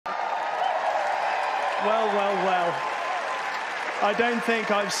Well, well, well. I don't think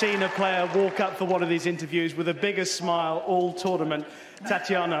I've seen a player walk up for one of these interviews with a bigger smile all tournament.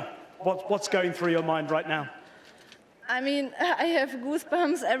 Tatjana, what's going through your mind right now? I mean, I have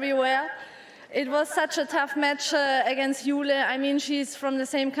goosebumps everywhere. It was such a tough match against Jule. I mean, she's from the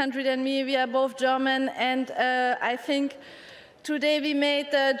same country than me. We are both German, and I think today we made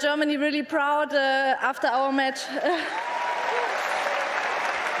Germany really proud after our match.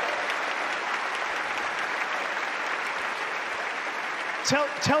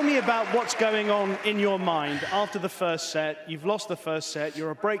 Tell me about what's going on in your mind after the first set. You've lost the first set. You're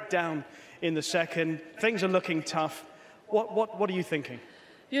a breakdown in the second. Things are looking tough. What are you thinking?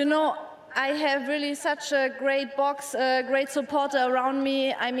 You know, I have really such a great box, great supporter around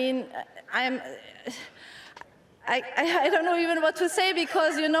me. I mean, I don't know even what to say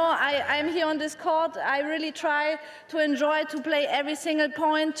because, you know, I'm here on this court. I really try to enjoy to play every single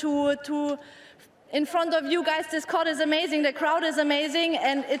point in front of you guys. This court is amazing, the crowd is amazing,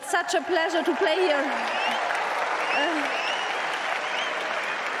 and it's such a pleasure to play here.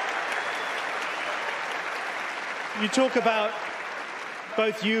 You talk about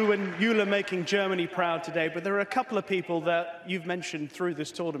both you and Jule making Germany proud today, but there are a couple of people that you've mentioned through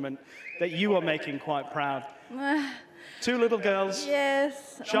this tournament that you are making quite proud. Two little girls.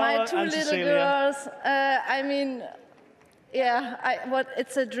 Yes, Charlotte my and two little Cecilia. girls. I mean, yeah,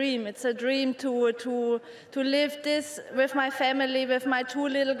 it's a dream. It's a dream to live this with my family, with my two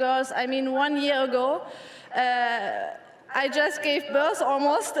little girls. I mean, 1 year ago, I just gave birth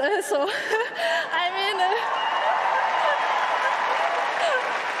almost. So, I mean,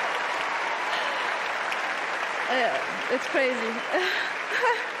 it's crazy.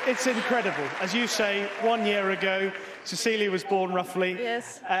 It's incredible. As you say, 1 year ago, Cecilia was born roughly.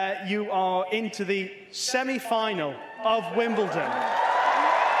 Yes. You are into the semi-final of Wimbledon.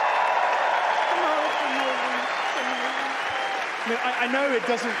 I know it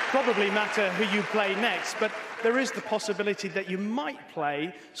doesn't probably matter who you play next, but there is the possibility that you might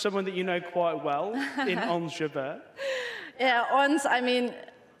play someone that you know quite well in Ons Jabeur. Yeah, Ons, I mean,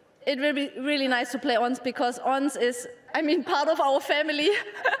 it will be really nice to play Ons because Ons is, I mean, part of our family.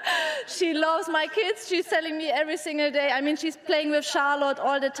 She loves my kids. She's telling me every single day. I mean, she's playing with Charlotte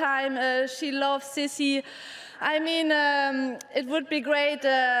all the time. She loves Sissy. I mean, it would be great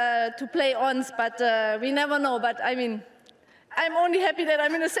to play Ons, but we never know. But I mean, I'm only happy that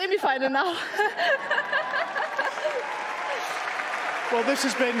I'm in the semi-final now. Well, this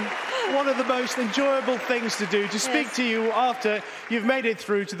has been one of the most enjoyable things to do, to speak to you after you've made it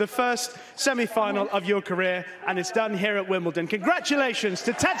through to the first semi-final of your career, and it's done here at Wimbledon. Congratulations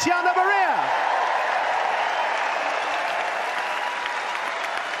to Tatjana Maria!